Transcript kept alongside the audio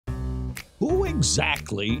Who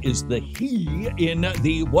exactly is the he in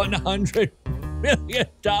the $100 million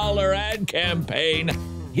ad campaign?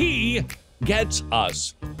 He gets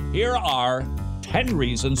us. Here are 10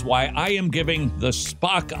 reasons why I am giving the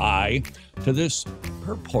Spock eye to this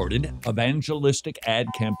purported evangelistic ad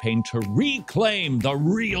campaign to reclaim the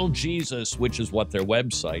real Jesus, which is what their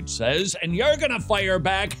website says. And you're going to fire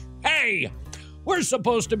back, hey, we're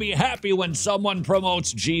supposed to be happy when someone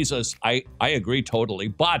promotes Jesus. I agree totally.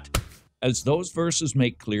 But as those verses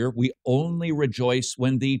make clear, we only rejoice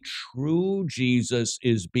when the true Jesus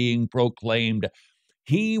is being proclaimed.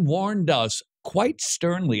 He warned us quite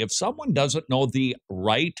sternly, if someone doesn't know the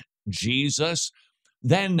right Jesus,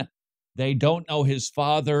 then they don't know his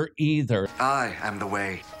Father either. I am the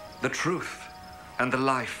way, the truth, and the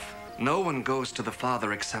life. No one goes to the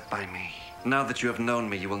Father except by me. Now that you have known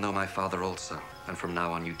me, you will know my Father also. And from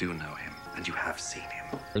now on, you do know him, and you have seen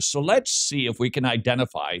him. So let's see if we can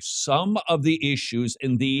identify some of the issues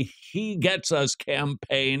in the He Gets Us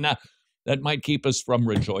campaign that might keep us from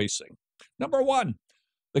rejoicing. Number one,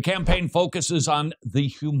 the campaign focuses on the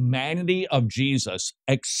humanity of Jesus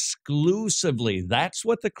exclusively. That's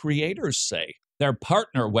what the creators say. Their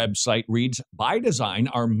partner website reads, by design,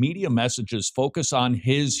 our media messages focus on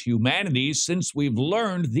his humanity since we've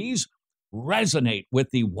learned these resonate with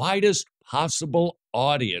the widest possible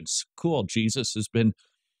audience. Cool, Jesus has been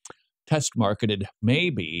test marketed.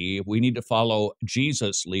 Maybe we need to follow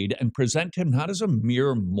Jesus' lead and present him not as a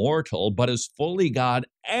mere mortal, but as fully God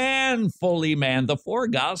and fully man. The four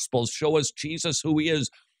Gospels show us Jesus who he is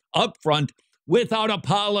up front without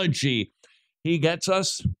apology. He Gets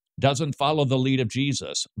Us doesn't follow the lead of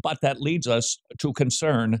Jesus, but that leads us to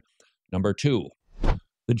concern number two.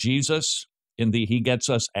 The Jesus in the He Gets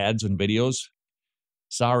Us ads and videos,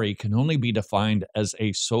 can only be defined as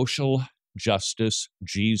a social justice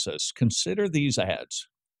Jesus. Consider these ads.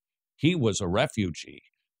 He was a refugee.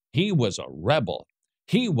 He was a rebel.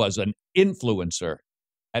 He was an influencer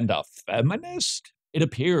and a feminist. It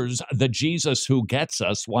appears the Jesus who gets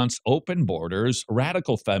us wants open borders,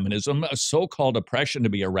 radical feminism, so-called oppression to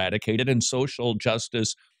be eradicated, and social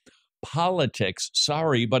justice politics.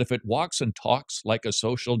 Sorry, but if it walks and talks like a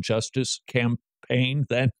social justice campaign,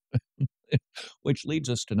 then which leads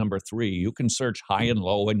us to number three. You can search high and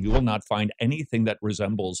low, and you will not find anything that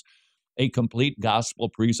resembles a complete gospel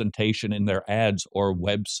presentation in their ads or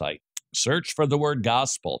website. Search for the word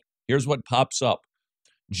gospel. Here's what pops up.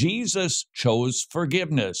 Jesus chose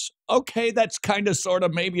forgiveness. Okay, that's kind of sort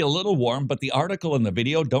of maybe a little warm, but the article and the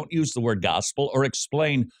video don't use the word gospel or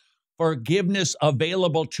explain forgiveness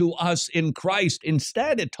available to us in Christ.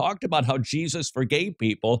 Instead, it talked about how Jesus forgave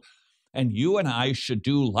people, and you and I should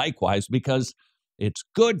do likewise because it's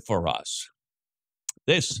good for us.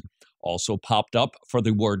 This also popped up for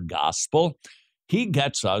the word gospel. He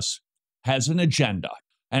Gets Us has an agenda.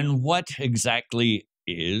 And what exactly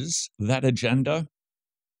is that agenda?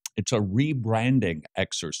 It's a rebranding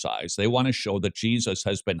exercise. They want to show that Jesus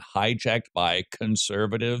has been hijacked by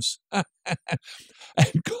conservatives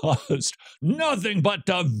and caused nothing but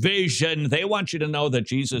division. They want you to know that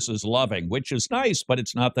Jesus is loving, which is nice, but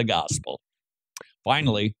it's not the gospel.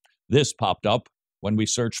 Finally, this popped up when we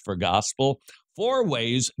searched for gospel. 4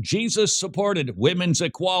 ways Jesus supported women's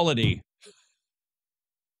equality.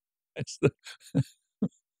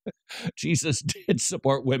 Jesus did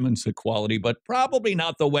support women's equality, but probably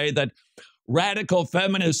not the way that radical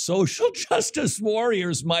feminist social justice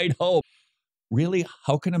warriors might hope. Really,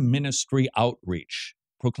 how can a ministry outreach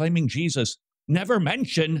proclaiming Jesus never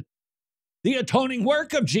mention the atoning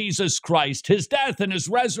work of Jesus Christ, his death and his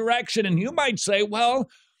resurrection? And you might say, well,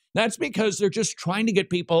 that's because they're just trying to get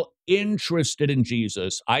people interested in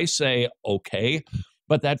Jesus. I say, okay.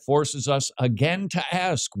 But that forces us again to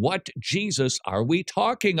ask, what Jesus are we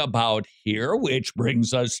talking about here? Which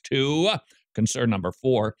brings us to concern number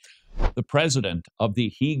 4. The president of the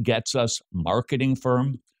He Gets Us marketing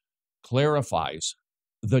firm clarifies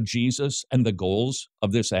the Jesus and the goals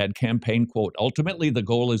of this ad campaign. Quote, ultimately, the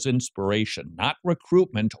goal is inspiration, not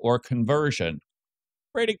recruitment or conversion.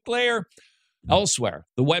 Pretty clear. Elsewhere,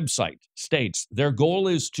 the website states their goal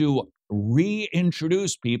is to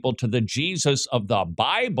reintroduce people to the Jesus of the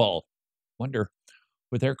Bible. Wonder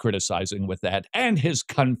what they're criticizing with that. And his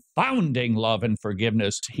confounding love and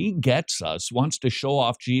forgiveness. He Gets Us wants to show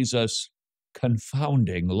off Jesus'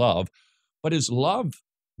 confounding love, but his love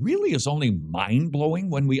really is only mind-blowing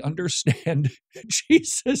when we understand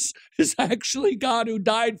Jesus is actually God who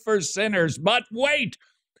died for sinners. But wait,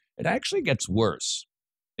 it actually gets worse,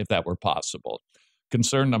 if that were possible.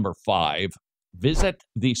 Concern number 5, visit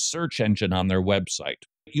the search engine on their website.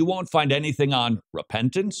 You won't find anything on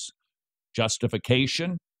repentance,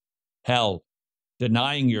 justification, Hell,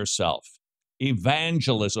 denying yourself,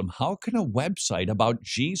 evangelism. How can a website about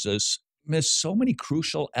Jesus miss so many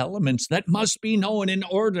crucial elements that must be known in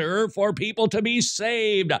order for people to be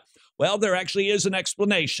saved? Well, there actually is an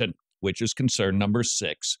explanation, which is concern number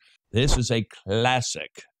 6. This is a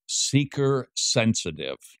classic seeker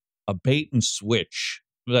sensitive, a bait and switch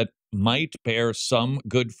that might bear some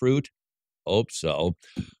good fruit. Hope so.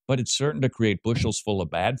 But it's certain to create bushels full of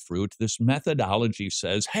bad fruit. This methodology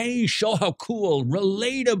says, hey, show how cool,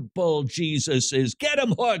 relatable Jesus is. Get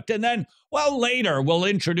him hooked. And then, well, later we'll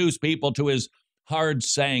introduce people to his hard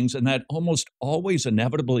sayings. And that almost always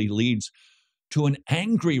inevitably leads to an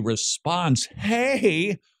angry response.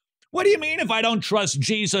 Hey, what do you mean if I don't trust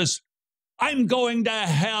Jesus, I'm going to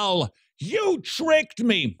hell? You tricked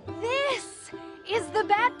me. This is the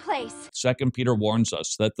bad place. 2 Peter warns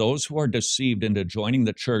us that those who are deceived into joining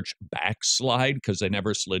the church backslide because they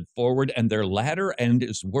never slid forward, and their latter end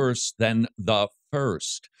is worse than the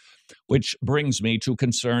first. Which brings me to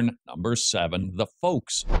concern number 7, the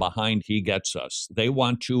folks behind He Gets Us. They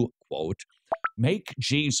want to, quote, make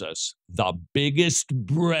Jesus the biggest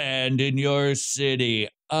brand in your city.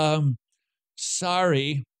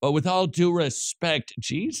 Sorry, but with all due respect,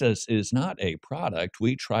 Jesus is not a product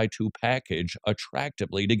we try to package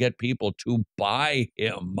attractively to get people to buy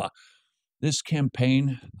him. This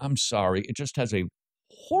campaign, I'm sorry, it just has a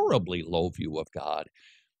horribly low view of God.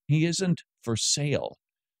 He isn't for sale.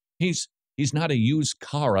 He's not a used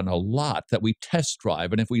car on a lot that we test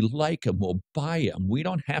drive, and if we like him, we'll buy him. We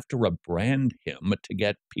don't have to rebrand him to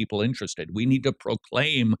get people interested. We need to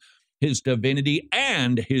proclaim his divinity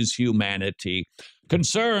and his humanity.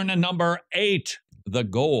 Concern number 8. The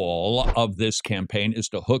goal of this campaign is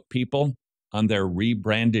to hook people on their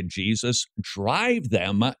rebranded Jesus, drive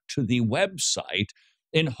them to the website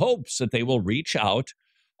in hopes that they will reach out,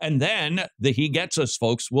 and then the He Gets Us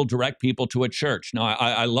folks will direct people to a church. Now,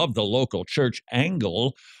 I love the local church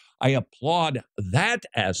angle. I applaud that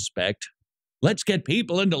aspect. Let's get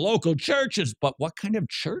people into local churches. But what kind of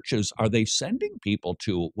churches are they sending people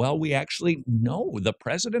to? Well, we actually know. The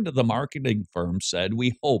president of the marketing firm said,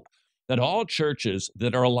 we hope that all churches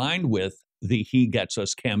that are aligned with the He Gets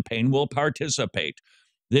Us campaign will participate.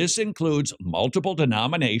 This includes multiple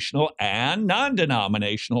denominational and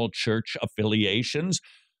non-denominational church affiliations.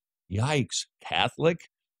 Yikes, Catholic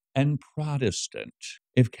and Protestant.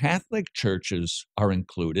 If Catholic churches are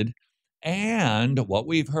included, and what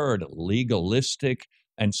we've heard, legalistic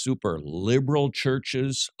and super liberal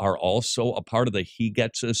churches are also a part of the He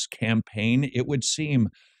Gets Us campaign, it would seem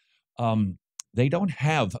they don't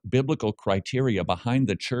have biblical criteria behind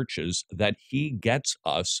the churches that He Gets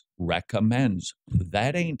Us recommends.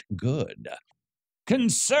 That ain't good.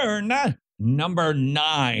 Concern number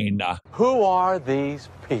 9. Who are these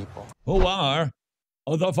people? Who are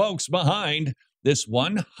the folks behind this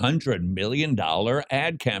 $100 million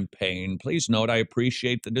ad campaign? Please note, I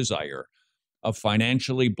appreciate the desire of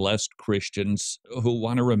financially blessed Christians who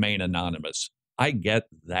want to remain anonymous. I get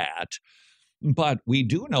that. But we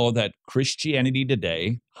do know that Christianity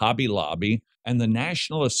Today, Hobby Lobby, and the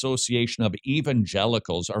National Association of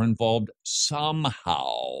Evangelicals are involved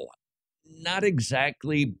somehow. Not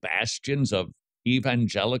exactly bastions of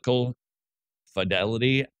evangelical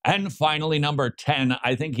fidelity. And finally, number 10,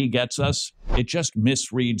 I think He Gets Us. It just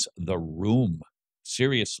misreads the room.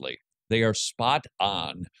 Seriously, they are spot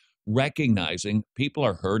on, recognizing people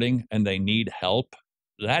are hurting and they need help.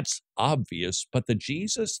 That's obvious, but the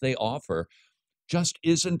Jesus they offer just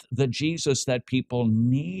isn't the Jesus that people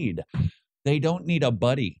need. They don't need a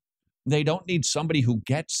buddy. They don't need somebody who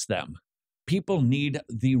gets them. People need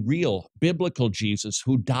the real biblical Jesus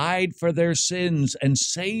who died for their sins and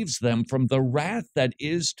saves them from the wrath that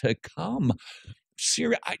is to come.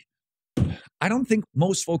 I don't think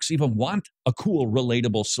most folks even want a cool,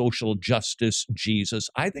 relatable social justice Jesus.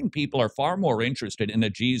 I think people are far more interested in a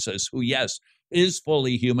Jesus who, yes, is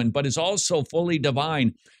fully human, but is also fully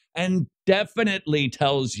divine and definitely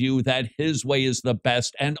tells you that his way is the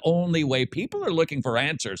best and only way. People are looking for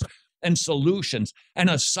answers and solutions and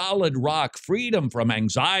a solid rock, freedom from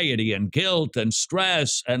anxiety and guilt and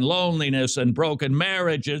stress and loneliness and broken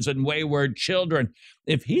marriages and wayward children.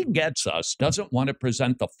 If He Gets Us doesn't want to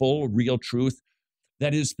present the full, real truth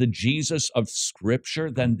that is the Jesus of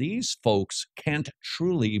Scripture, then these folks can't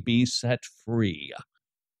truly be set free.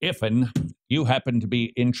 If you happen to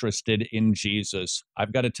be interested in Jesus,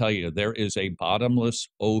 I've got to tell you, there is a bottomless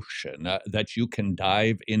ocean that you can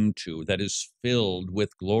dive into that is filled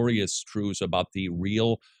with glorious truths about the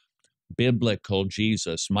real biblical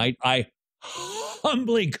Jesus. Might I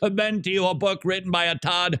humbly commend to you a book written by a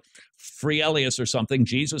Todd Frielius or something,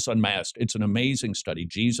 Jesus Unmasked. It's an amazing study.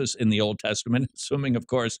 Jesus in the Old Testament, assuming, of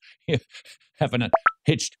course, you haven't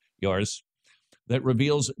hitched yours, that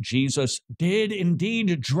reveals Jesus did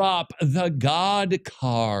indeed drop the God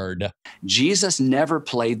card. Jesus never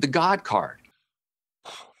played the God card.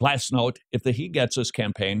 Last note, if the He Gets Us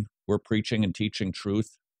campaign were preaching and teaching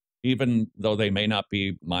truth, even though they may not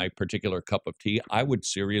be my particular cup of tea, I would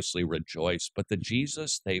seriously rejoice. But the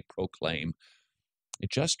Jesus they proclaim,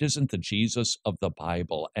 it just isn't the Jesus of the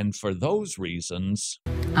Bible. And for those reasons,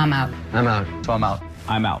 I'm out. I'm out. So I'm out.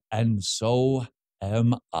 I'm out. and so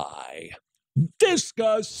am I.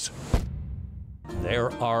 Discuss!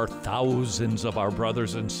 There are thousands of our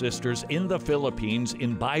brothers and sisters in the Philippines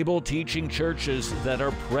in Bible-teaching churches that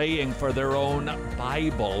are praying for their own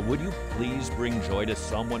Bible. Would you please bring joy to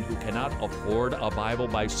someone who cannot afford a Bible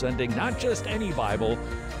by sending not just any Bible,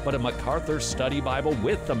 but a MacArthur Study Bible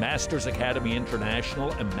with the Masters Academy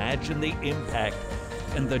International? Imagine the impact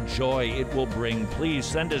and the joy it will bring. Please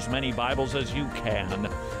send as many Bibles as you can.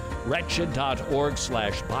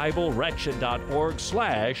 Wretched.org/Bible,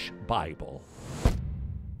 wretched.org/Bible.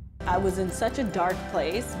 I was in such a dark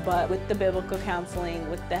place, but with the biblical counseling,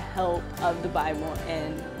 with the help of the Bible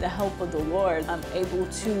and the help of the Lord, I'm able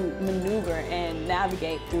to maneuver and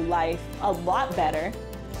navigate through life a lot better.